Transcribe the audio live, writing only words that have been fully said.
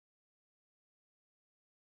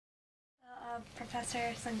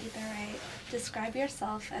Professor Sangeeta, right? Describe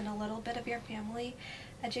yourself and a little bit of your family,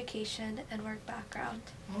 education, and work background.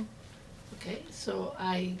 Oh, okay. So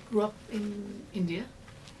I grew up in India,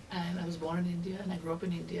 and I was born in India, and I grew up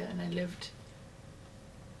in India, and I lived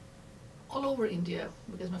all over India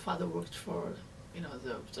because my father worked for,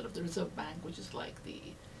 the sort of the Reserve Bank, which is like the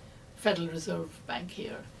Federal Reserve Bank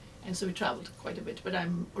here, and so we traveled quite a bit. But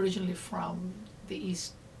I'm originally from the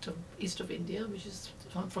east of India, which is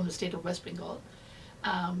from the state of West Bengal.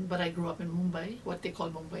 But I grew up in Mumbai, what they call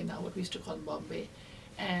Mumbai now, what we used to call Bombay,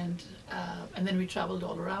 and then we traveled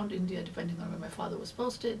all around India, depending on where my father was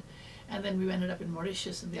posted, and then we ended up in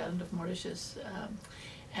Mauritius, in the island of Mauritius,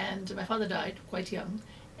 and my father died quite young,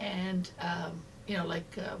 and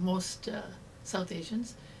like most South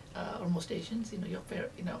Asians or most Asians,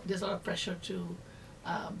 there's a lot of pressure to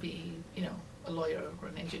be, a lawyer or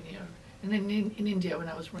an engineer. And in India, when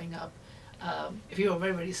I was growing up, if you were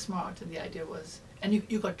very, very smart, then the idea was, and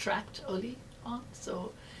you got tracked early on,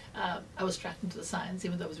 so I was tracked into the science,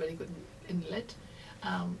 even though I was very good in lit.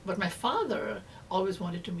 But my father always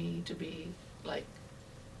wanted me to be like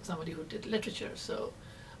somebody who did literature. So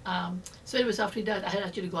it was after he died, I had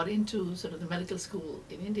actually got into sort of the medical school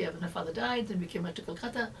in India. When my father died, then we came out to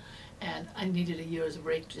Calcutta, and I needed a year's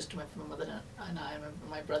break just to my mother and I,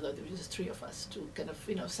 my brother, there were just three of us to kind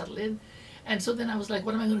of, settle in. And so then I was like,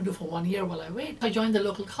 what am I going to do for 1 year while I wait? I joined the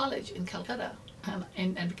local college in Calcutta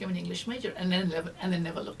and became an English major, and then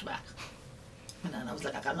never looked back. And then I was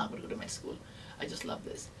like, I'm not going to go to med school. I just love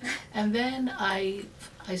this. And then I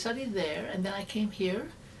studied there, and then I came here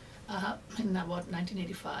in about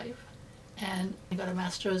 1985, and I got a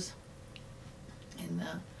master's in,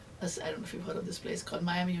 I don't know if you've heard of this place called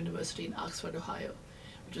Miami University in Oxford, Ohio,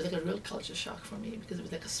 which was like a real culture shock for me because it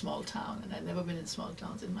was like a small town, and I'd never been in small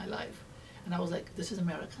towns in my life. And I was like, this is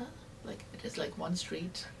America? Like, it is like one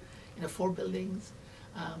street, 4 buildings.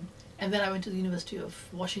 And then I went to the University of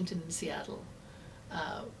Washington in Seattle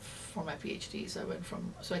for my PhD.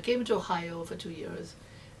 So I came into Ohio for 2 years,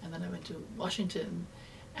 and then I went to Washington,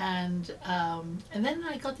 and then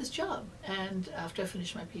I got this job, and after I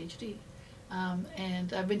finished my PhD.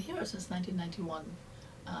 And I've been here since 1991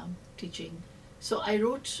 teaching. So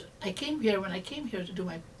when I came here to do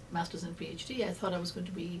my master's and PhD, I thought I was going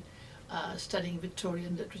to be studying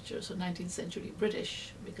Victorian literature, so 19th century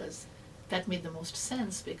British, because that made the most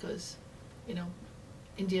sense, because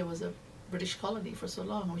India was a British colony for so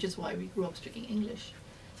long, which is why we grew up speaking English.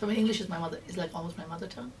 So English is like almost my mother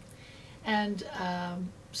tongue. And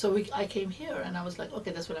I came here, and I was like,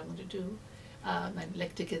 okay, that's what I'm going to do. I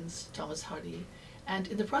like Dickens, Thomas Hardy, and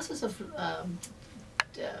in the process of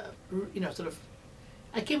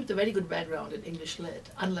I came with a very good background in English lit,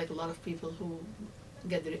 unlike a lot of people who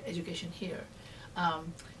get their education here.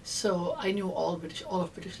 So I knew all of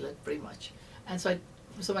British lit pretty much, and so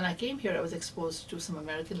when I came here, I was exposed to some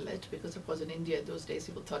American lit, because of course in India in those days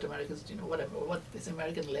people thought Americans, what is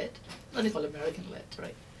American lit? What do they call American lit,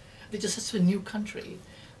 right? They're just such a new country,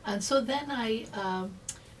 and so then I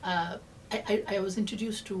was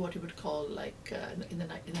introduced to what you would call, like in the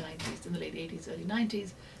 90s, in the late 80s, early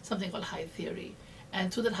 90s, something called high theory. And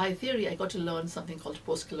through that high theory, I got to learn something called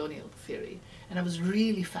post-colonial theory, and I was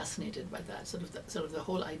really fascinated by that. Sort of the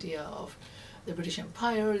whole idea of the British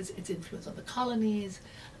Empire, its influence on the colonies,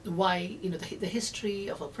 why the history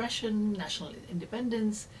of oppression, national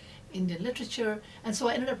independence, Indian literature, and so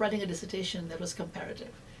I ended up writing a dissertation that was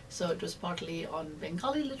comparative. So it was partly on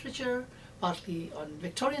Bengali literature, partly on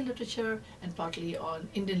Victorian literature, and partly on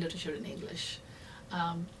Indian literature in English.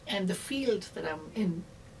 And the field that I'm in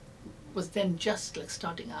was then just like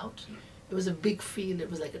starting out. It was a big field. It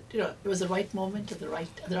was like it was the right moment at the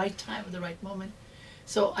right time at the right moment.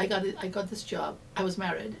 So I got this job. I was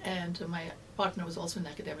married, and my partner was also an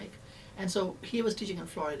academic, and so he was teaching in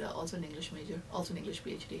Florida, also an English major, also an English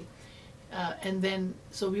PhD. And then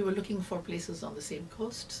so we were looking for places on the same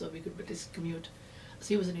coast, so we could at least commute. So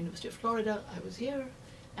he was in the University of Florida, I was here,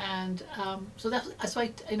 and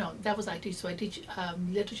that was I teach. So I teach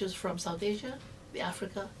literatures from South Asia, the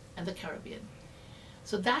Africa, and the Caribbean.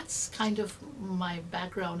 So that's kind of my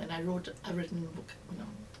background, and I've written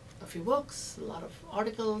a few books, a lot of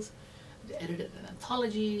articles, edited an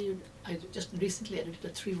anthology. I just recently edited a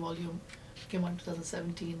 3-volume, came out in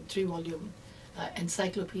 2017, 3-volume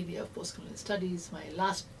encyclopedia of post-colonial studies. My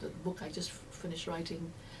last book I just finished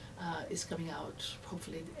writing is coming out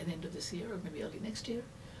hopefully at the end of this year or maybe early next year.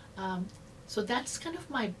 So that's kind of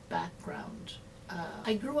my background.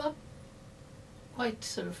 I grew up I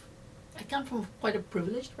come from quite a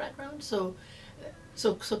privileged background, so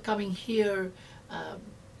coming here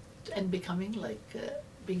and becoming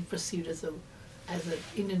being perceived as as an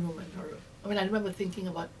Indian woman. Or I mean, I remember thinking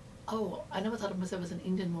about, oh, I never thought of myself as an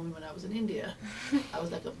Indian woman when I was in India. I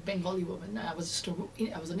was like a Bengali woman. I was just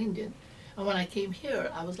I was an Indian. And when I came here,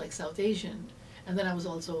 I was like South Asian. And then I was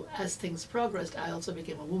also, as things progressed, I also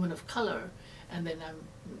became a woman of color. And then I'm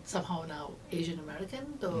somehow now Asian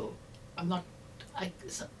American, though I'm not, I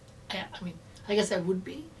mean, I guess I would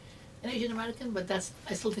be an Asian American, but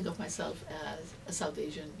I still think of myself as a South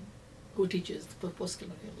Asian who teaches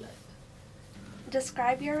post-colonial life.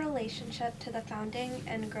 Describe your relationship to the founding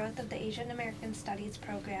and growth of the Asian American Studies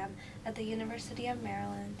program at the University of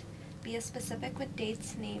Maryland. Be as specific with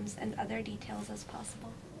dates, names, and other details as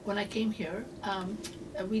possible. When I came here,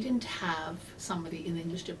 we didn't have somebody in the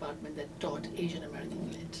English department that taught Asian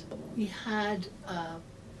American Lit. We had a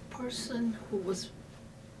person who was,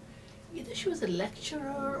 either she was a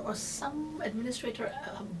lecturer or some administrator,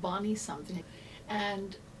 Bonnie something.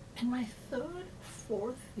 And in my third,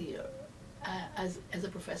 fourth year, as a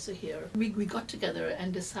professor here, we got together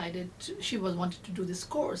and decided she wanted to do this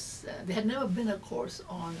course. There had never been a course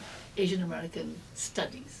on Asian American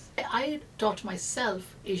studies. I taught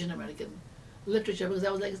myself Asian American literature because I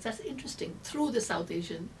was like, that's interesting, through the South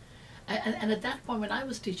Asian. And at that point when I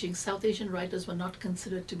was teaching, South Asian writers were not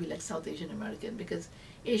considered to be like South Asian American, because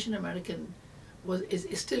Asian American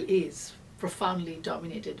still is profoundly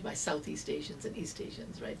dominated by Southeast Asians and East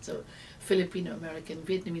Asians, right? So Filipino American,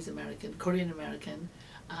 Vietnamese American, Korean American,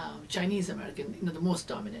 Chinese American, the most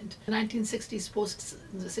dominant. The 1960s, post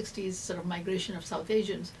the 60s sort of migration of South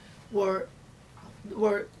Asians were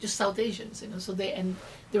just South Asians, so they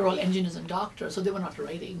were all engineers and doctors, so they were not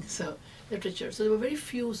writing literature. So there were very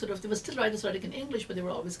few there were still writers writing in English, but they were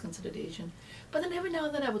always considered Asian. But then every now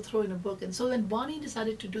and then I would throw in a book. And so when Bonnie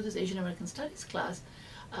decided to do this Asian American Studies class,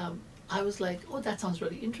 I was like, oh, that sounds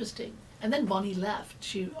really interesting. And then Bonnie left.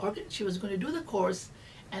 She was going to do the course,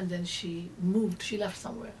 and then she moved. She left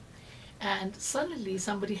somewhere. And suddenly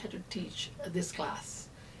somebody had to teach this class.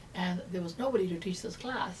 And there was nobody to teach this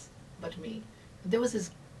class but me. There was this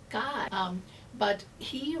guy, but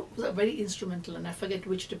he was very instrumental, and I forget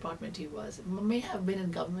which department he was. It may have been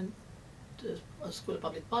in government, School of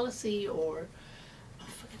Public Policy, or I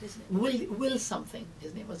forget his name, Will something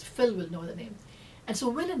his name was. Phil will know the name. And so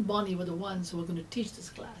Will and Bonnie were the ones who were going to teach this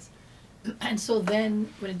class. And so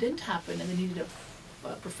then when it didn't happen and they needed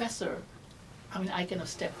a professor, I kind of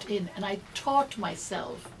stepped in and I taught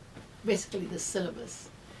myself basically the syllabus,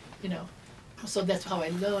 So that's how I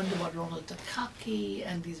learned about Ronald Takaki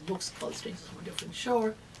and these books called Strangers from a Different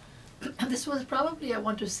Shore. And this was probably, I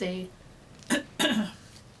want to say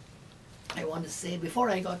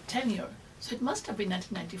before I got tenure. So it must have been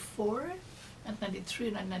 1994,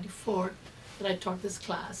 1993, 1994 that I taught this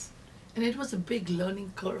class. And it was a big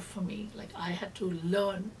learning curve for me. Like, I had to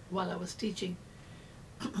learn while I was teaching.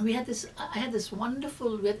 I had this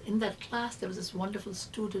wonderful, in that class there was this wonderful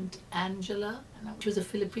student, Angela, and she was a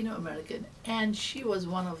Filipino American, and she was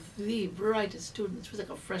one of the brightest students. She was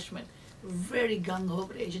like a freshman, very gung-ho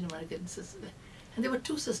about Asian American sisters. And there were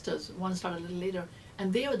two sisters, one started a little later,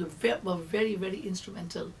 and they were very, very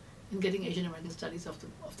instrumental in getting Asian American studies off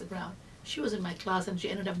the ground. She was in my class, and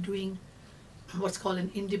she ended up doing what's called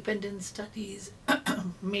an independent studies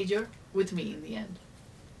major with me in the end.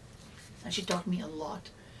 And she taught me a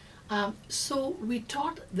lot. So we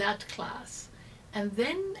taught that class. And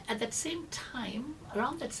then at that same time,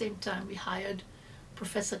 around that same time, we hired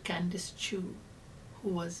Professor Candice Chu, who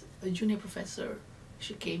was a junior professor.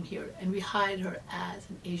 She came here, and we hired her as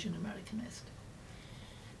an Asian Americanist.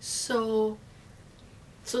 So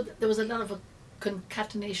there was a lot of a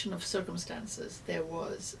concatenation of circumstances. There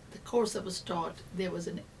was the course that was taught, there was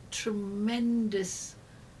a tremendous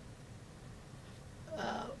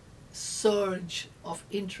surge of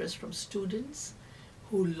interest from students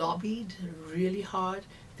who lobbied really hard.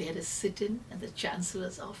 They had a sit-in at the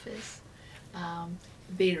Chancellor's office.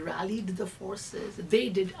 They rallied the forces.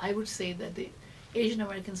 I would say that the Asian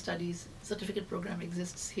American Studies certificate program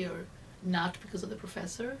exists here not because of the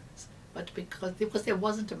professors, but because there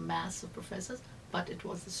wasn't a mass of professors, but it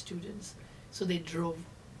was the students. So they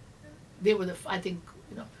were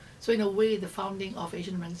so in a way the founding of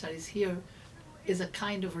Asian American Studies here is a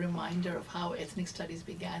kind of reminder of how ethnic studies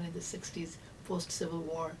began in the 60s, post-Civil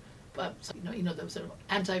War. But the sort of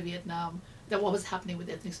anti-Vietnam, that what was happening with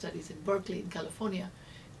ethnic studies in Berkeley, in California.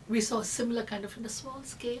 We saw a similar kind of, in a small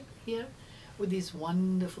scale here, with these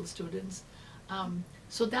wonderful students.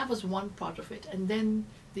 So that was one part of it. And then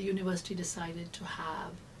the university decided to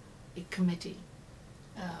have a committee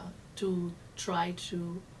to try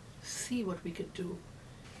to see what we could do.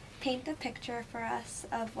 Paint a picture for us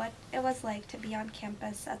of what it was like to be on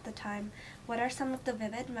campus at the time. What are some of the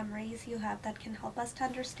vivid memories you have that can help us to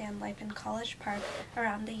understand life in College Park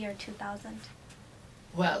around the year 2000?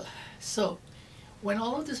 Well, so when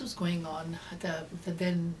all of this was going on, the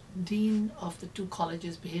then dean of the two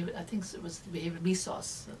colleges, I think it was behavioral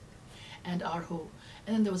resource and Arho,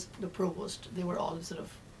 and then there was the provost. They were all sort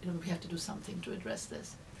of, we have to do something to address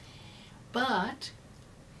this. But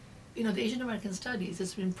the Asian American Studies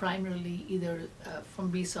has been primarily either from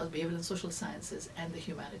BSOS, Behavioral and Social Sciences, and the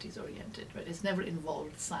humanities oriented, right? It's never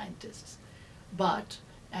involved scientists. But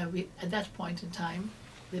at that point in time,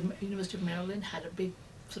 the University of Maryland had a big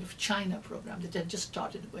sort of China program that had just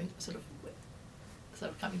started sort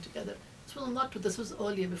of coming together. This was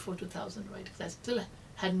earlier, before 2000, right? Because I still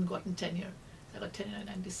hadn't gotten tenure. I got tenure in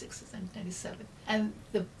 96 and 97. And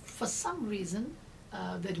for some reason,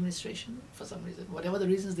 the administration, whatever the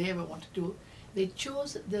reasons they ever want to do, they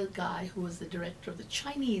chose the guy who was the director of the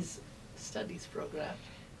Chinese Studies program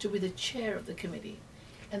to be the chair of the committee.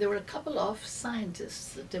 And there were a couple of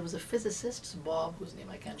scientists. There was a physicist, Bob, whose name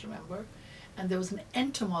I can't remember, and there was an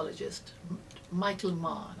entomologist, Michael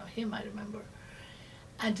Ma. Now him I remember.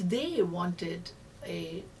 And they wanted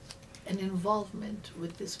an involvement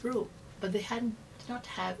with this group, but they did not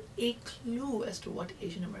have a clue as to what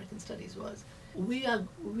Asian American Studies was. If we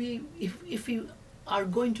are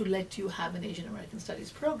going to let you have an Asian American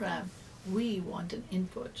Studies program, we want an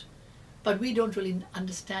input. But we don't really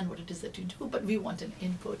understand what it is that you do, but we want an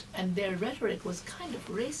input. And their rhetoric was kind of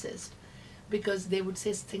racist, because they would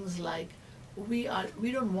say things like, we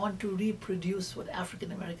don't want to reproduce what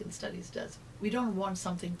African American Studies does. We don't want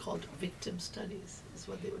something called victim studies, is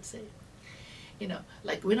what they would say.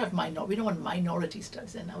 Like we don't want minority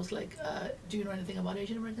studies. And I was like, do you know anything about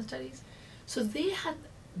Asian American Studies? So they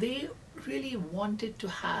really wanted to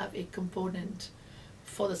have a component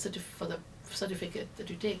for the certificate that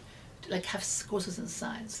you take, to like have courses in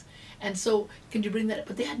science. And so, can you bring that up?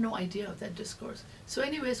 But they had no idea of that discourse. So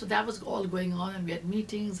anyway, so that was all going on, and we had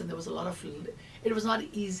meetings, and there was a lot of, it was not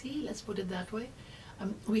easy, let's put it that way.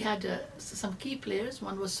 We had some key players.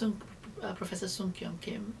 One was Professor Sung Kyung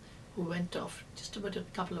Kim, who went off just about a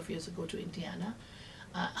couple of years ago to Indiana,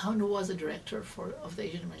 who was a director of the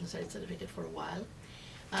Asian American Studies certificate for a while.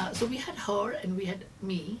 So we had her, and we had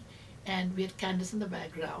me, and we had Candace in the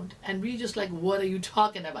background, and we just like, what are you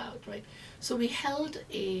talking about, right? So we held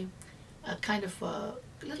a kind of a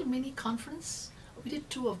little mini conference. We did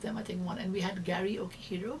two of them, I think one, and we had Gary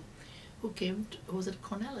Okihiro, who was at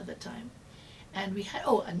Cornell at the time. And we had,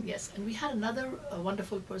 and we had another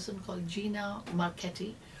wonderful person called Gina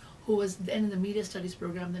Marchetti, who was then in the Media Studies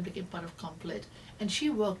program, then became part of Complet, and she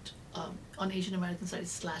worked on Asian American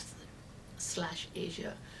Studies /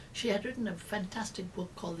 Asia. She had written a fantastic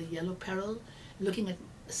book called The Yellow Peril, looking at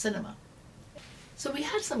cinema. So we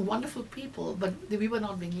had some wonderful people, but we were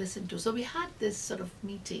not being listened to. So we had this sort of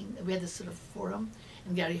meeting, we had this sort of forum,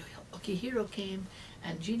 and Gary Okihiro came,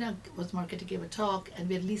 and Gina Marchetti gave a talk, and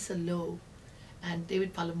we had Lisa Lowe and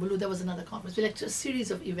David Palambulu. There was another conference. We had a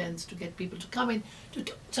series of events to get people to come in to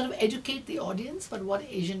sort of educate the audience about what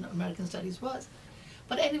Asian American Studies was.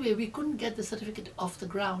 But anyway, we couldn't get the certificate off the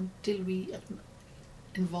ground till we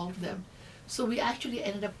involved them. So we actually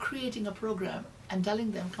ended up creating a program and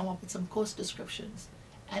telling them come up with some course descriptions.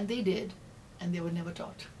 And they did, and they were never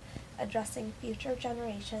taught. Addressing future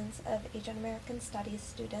generations of Asian American Studies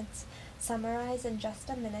students, summarize in just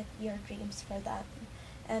a minute your dreams for them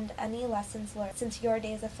and any lessons learned since your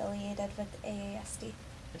days affiliated with AASD.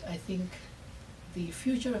 I think the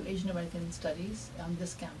future of Asian American Studies on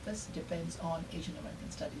this campus depends on Asian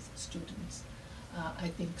American Studies students. I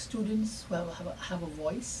think students who have a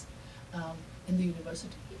voice in the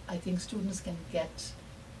university. I think students can get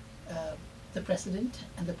the president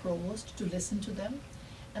and the provost to listen to them.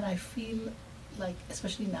 And I feel like,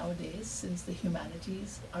 especially nowadays, since the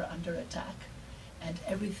humanities are under attack and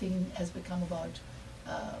everything has become about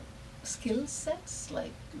skill sets,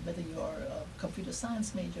 like whether you're a computer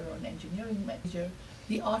science major or an engineering major,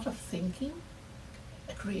 the art of thinking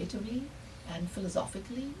creatively and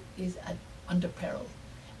philosophically is under peril.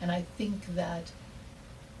 And I think that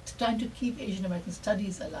trying to keep Asian American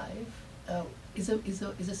Studies alive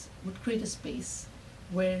would create a space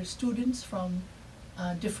where students from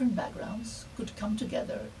different backgrounds could come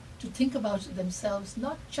together to think about themselves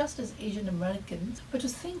not just as Asian Americans, but to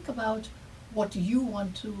think about what you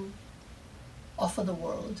want to offer the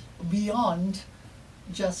world beyond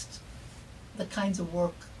just the kinds of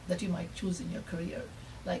work that you might choose in your career.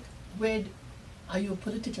 Like, are you a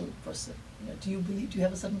political person? Do you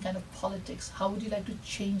have a certain kind of politics? How would you like to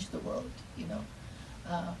change the world?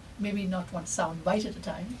 maybe not one sound bite at a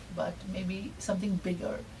time, but maybe something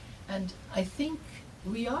bigger. And I think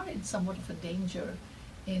we are in somewhat of a danger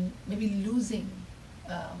in maybe losing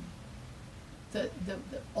the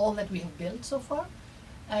all that we have built so far.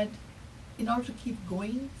 And in order to keep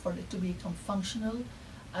going, for it to become functional,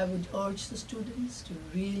 I would urge the students to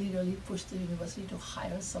really push the university to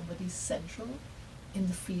hire somebody central in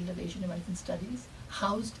the field of Asian American Studies,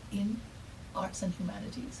 housed in arts and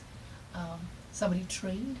humanities. Somebody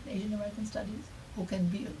trained in Asian American Studies who can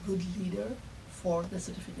be a good leader for the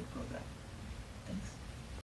certificate program. Thanks.